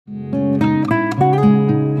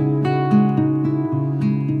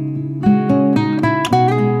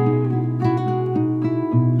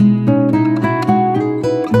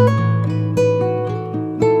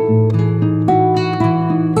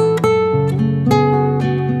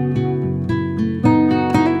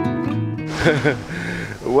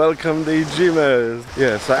Welcome daydreamers.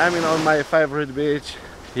 Yeah, so I'm on my favorite beach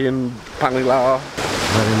in Panglao.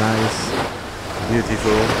 Very nice,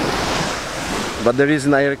 beautiful. But the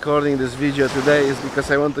reason I'm recording this video today is because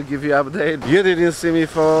I want to give you an update. You didn't see me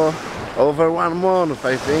for over 1 month,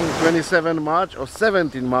 I think. 27 March or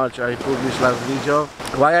 17 March I published last video.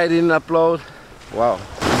 Why I didn't upload? Wow.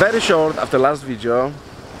 Very short after last video,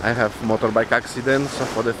 I have motorbike accident, so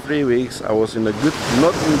for the 3 weeks I was not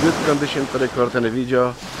in good condition to record any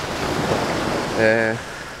video.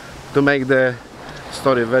 To make the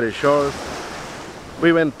story very short,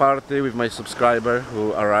 we went party with my subscriber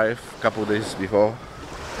who arrived a couple days before,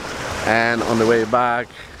 and on the way back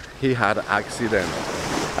he had an accident.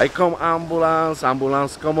 I come ambulance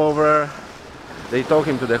come over, they took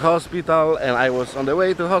him to the hospital, and I was on the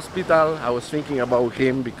way to hospital. I was thinking about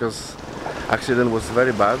him because accident was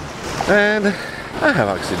very bad, and I have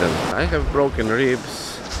accident. I have broken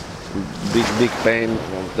ribs, big pain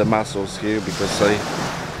on the muscles here because I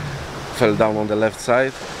fell down on the left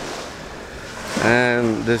side,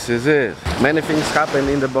 and this is it. Many things happened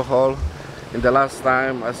in the Bohol. In the last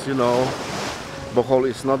time, as you know, Bohol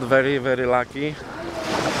is not very lucky.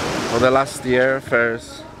 For the last year,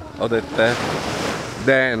 first Odette,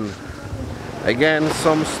 then again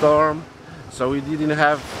some storm, so we didn't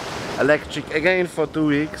have electric again for 2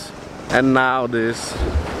 weeks, and now this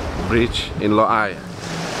bridge in Loay.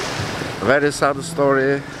 Very sad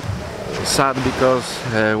story. Sad because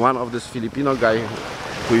one of this Filipino guy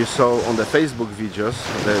who you saw on the Facebook videos,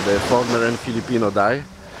 the foreigner and Filipino guy,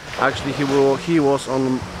 actually he was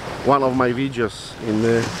on one of my videos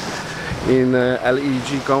in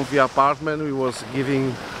LEG comfy apartment. We was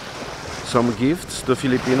giving some gifts to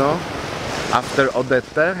Filipino after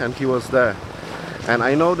Odette, and he was there. And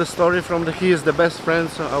I know the story from he is the best friend,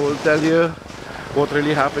 so I will tell you what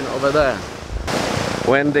really happened over there.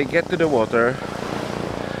 When they get to the water,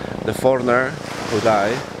 the foreigner who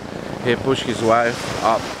died, he pushed his wife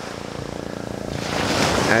up,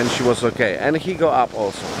 and she was okay, and he got up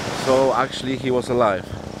also, so actually he was alive.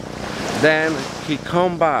 Then he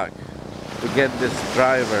come back to get this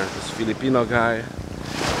driver, this Filipino guy,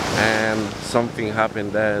 and something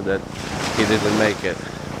happened there that he didn't make it.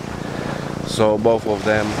 So both of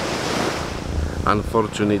them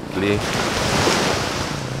unfortunately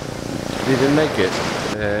didn't make it.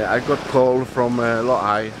 I got call from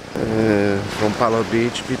Loay, from Palo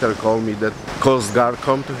Beach. Peter called me that Coast Guard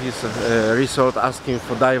come to his resort asking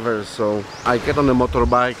for divers. So I get on the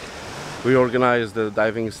motorbike, we organized the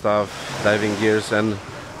diving stuff, diving gears, and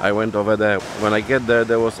I went over there. When I get there,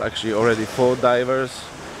 there was actually already 4 divers,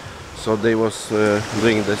 so they was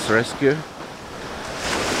doing this rescue.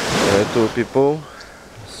 2 people,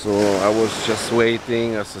 so I was just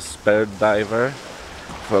waiting as a spare diver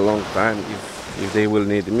for a long time if they will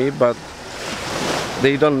need me, but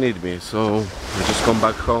they don't need me, so I just come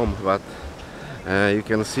back home. But you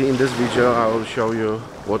can see in this video I will show you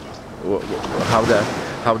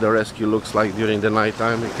how the rescue looks like during the night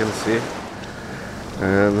time. You can see,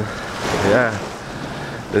 and yeah,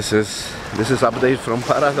 this is update from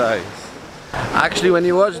paradise. Actually, when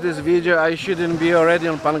you watch this video, I shouldn't be already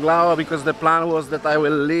on Panglao because the plan was that I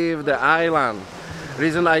will leave the island.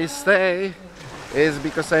 Reason I stay is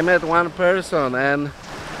because I met one person and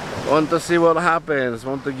want to see what happens,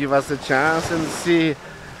 want to give us a chance and see.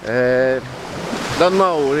 Don't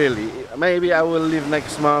know really. Maybe I will leave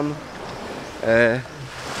next month,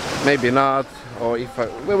 maybe not, or if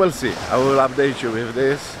we will see. I will update you with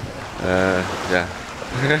this. Yeah.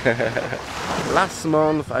 Last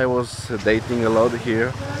month I was dating a lot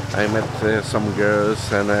here. I met some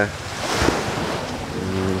girls, and I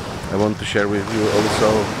want to share with you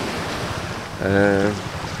also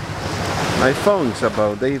my thoughts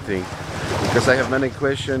about dating, because I have many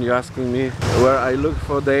questions. You're asking me where I look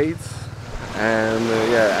for dates, and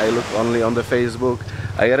yeah, I look only on the Facebook.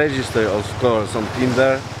 I register of course on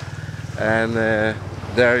Tinder, and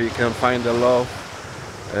there you can find a love,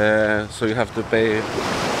 so you have to pay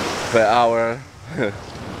per hour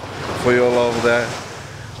for your love there.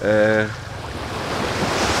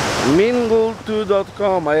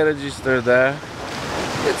 Mingle2.com, I registered there.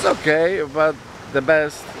 It's okay, but the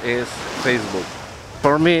best is Facebook.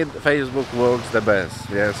 For me, Facebook works the best.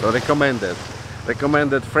 Yeah, so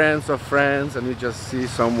recommended friends of friends, and you just see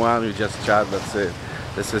someone, you just chat, that's it.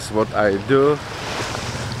 This is what I do.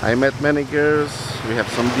 I met many girls, we have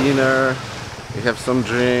some dinner, we have some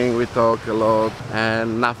drink, we talk a lot,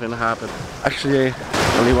 and nothing happened. Actually,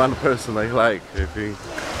 only one person I like, I think.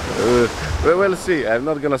 We will see. I'm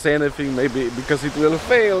not gonna say anything, maybe because it will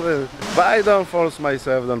fail, but I don't force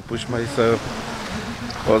myself, don't push myself.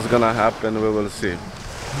 What's gonna happen, we will see.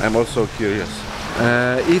 I'm also curious.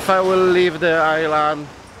 If I will leave the island,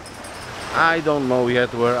 I don't know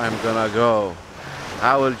yet where I'm gonna go.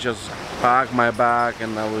 I will just pack my bag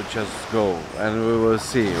and I will just go, and we will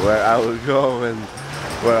see where I will go and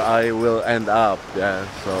where I will end up. Yeah,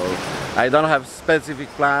 so I don't have specific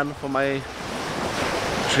plan for my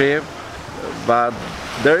trip, but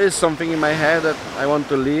there is something in my head that I want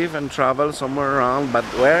to leave and travel somewhere around, but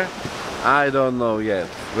where? I don't know yet.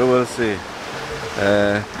 We will see.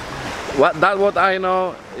 What I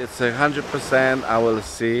know, it's 100% I will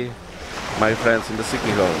see my friends in the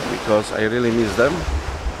city hall because I really miss them,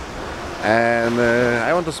 and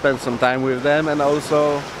I want to spend some time with them, and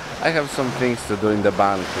also I have some things to do in the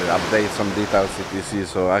bank, update some details etc.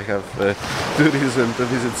 So I have two reasons to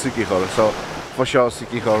visit city hall. So for sure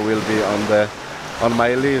city hall will be on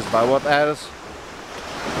my list, but what else?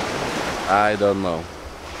 I don't know.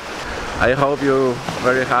 I hope you're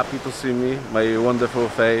very happy to see me, my wonderful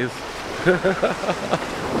face.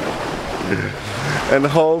 And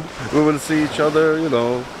hope we will see each other, you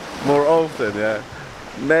know, more often, yeah.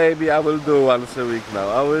 Maybe I will do once a week now.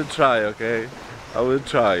 I will try, okay? I will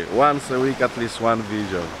try. Once a week, at least one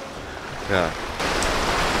video. Yeah.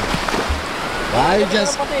 Why you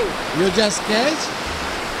just catch?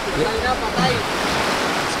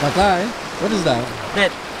 It's patay. What is that?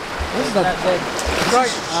 Dead. What is that?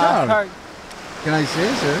 Shark. Can I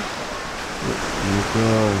see, sir?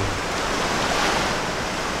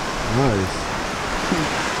 Nice.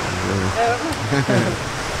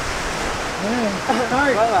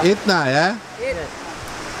 Eat na, yeah? Eat.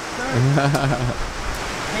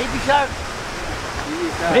 Baby shark.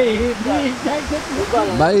 Baby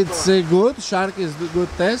shark. But it's good? Shark is the good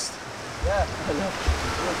taste? Yeah.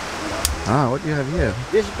 Ah, what do you have here?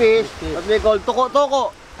 This fish, what we call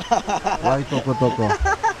toko-toko. Why toko-toko?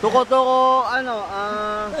 Toko-toko, ano,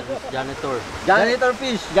 Janitor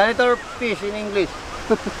fish. Janitor fish in English.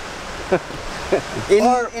 in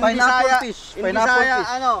Bisaya fish. In Bisaya,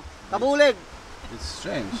 ano, kabulig. It's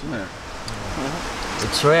strange, isn't it?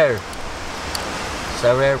 It's rare. It's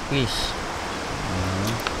a rare fish.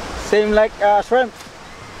 Same like shrimp.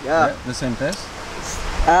 Yeah. The same taste?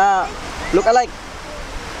 Look alike.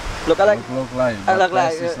 Look alike. Look like. Look But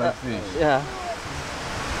like. taste is like fish. Yeah.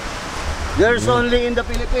 There's only in the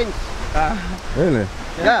Philippines. Really?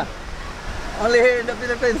 Yeah. Only here in the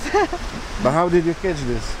Philippines. But how did you catch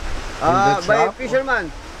this? By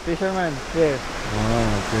fisherman. Fisherman. Here.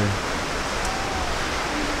 Oh, okay.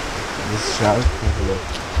 This shark.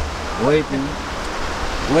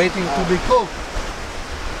 Waiting to be cooked.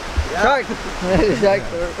 Shark. Shark.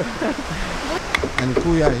 And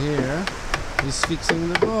Kuya here is fixing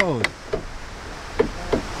the boat.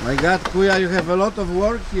 My God, Kuya, you have a lot of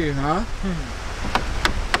work here, huh?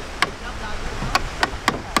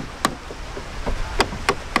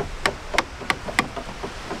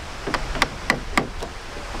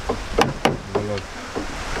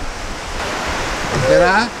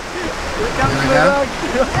 Kira?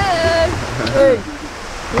 Hey,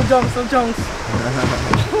 no jumps, no jumps.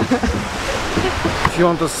 If you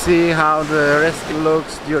want to see how the rescue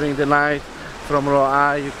looks during the night from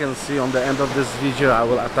Loay, you can see on the end of this video I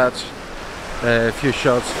will attach a few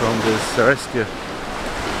shots from this rescue.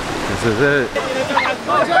 This is it.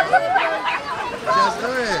 Just do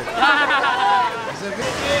it.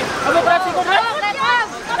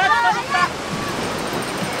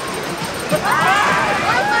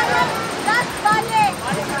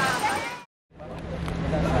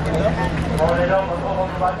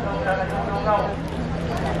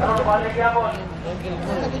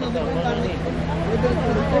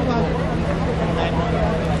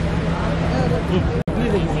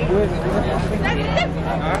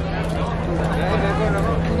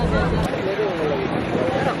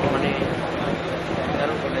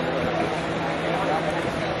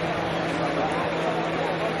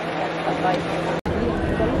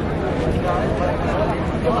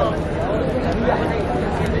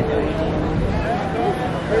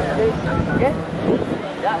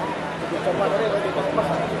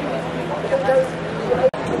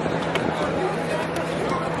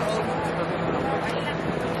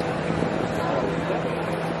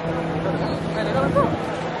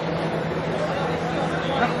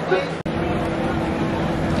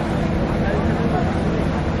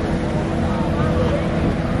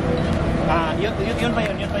 Yun pa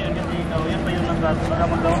yun ang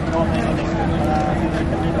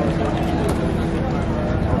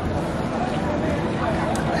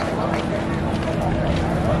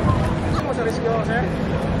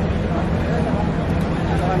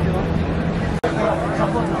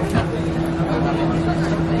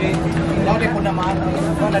naman.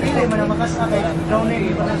 Nalilay mo na makasakay. Down na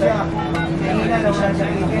iba na siya. Hingina na siya sa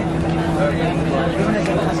ikin. Iba na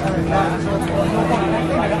siya makasakay.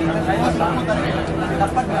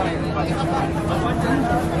 Dapat na.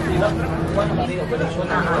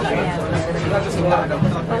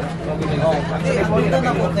 Punta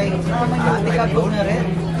na po kay Atigago na rin.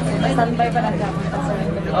 Standby pa lang siya.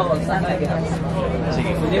 Oo, standby ka.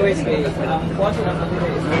 Sige. Anyways, kay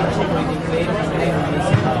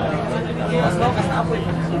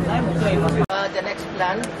the next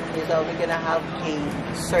plan is we're gonna have a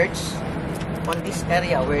search on this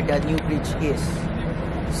area where the new bridge is.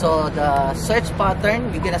 So the search pattern,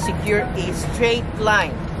 we're gonna secure a straight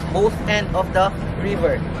line both end of the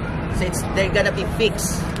river. So they're gonna be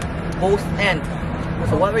fixed both end.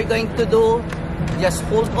 So what we're going to do, just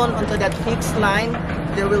hold on onto that fixed line.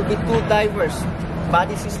 There will be two divers,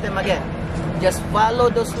 body system again. Just follow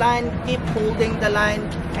those lines, keep holding the line,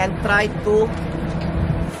 and try to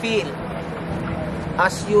feel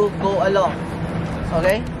as you go along.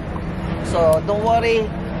 Okay? So don't worry,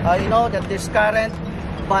 you know that there's current,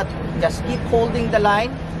 but just keep holding the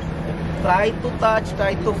line. Try to touch,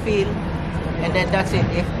 try to feel, and then that's it.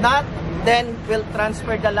 If not, then we'll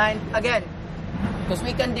transfer the line again. Because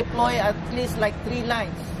we can deploy at least like 3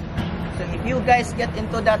 lines. So if you guys get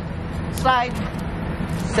into that side,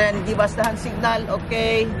 then give us the hand signal,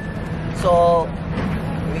 okay? So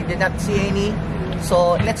we did not see any.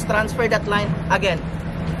 So let's transfer that line again.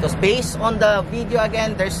 Because based on the video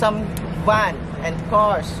again, there's some van and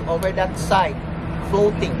cars over that side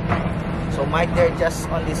floating. So might they're just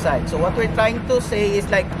on this side. So what we're trying to say is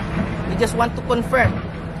like, we just want to confirm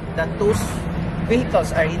that those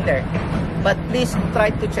vehicles are in there. But please try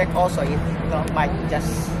to check also if you might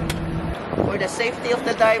just. For the safety of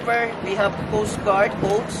the diver, we have Coast Guard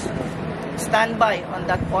boats standby on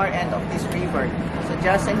that far end of this river. So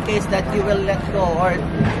just in case that you will let go or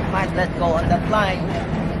might let go on that line,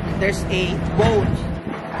 there's a boat.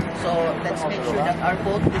 So let's make sure that our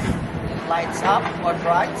boat is lights up or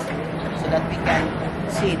bright so that we can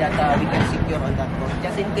see that we can secure on that boat.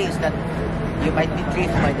 Just in case that you might be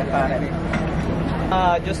drift by the current.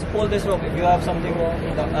 Just pull this rope if you have something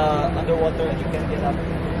underwater and you can get up.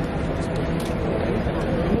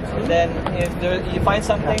 And then if you find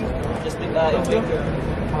something, just take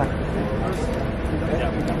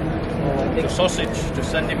the sausage to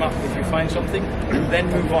send him up. If you find something, then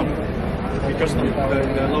move on because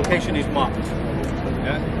the location is marked.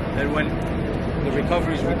 Yeah? Then when the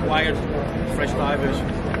recovery is required, fresh divers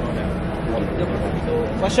go down.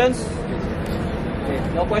 So, questions? Okay,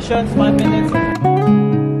 no questions, 5 minutes.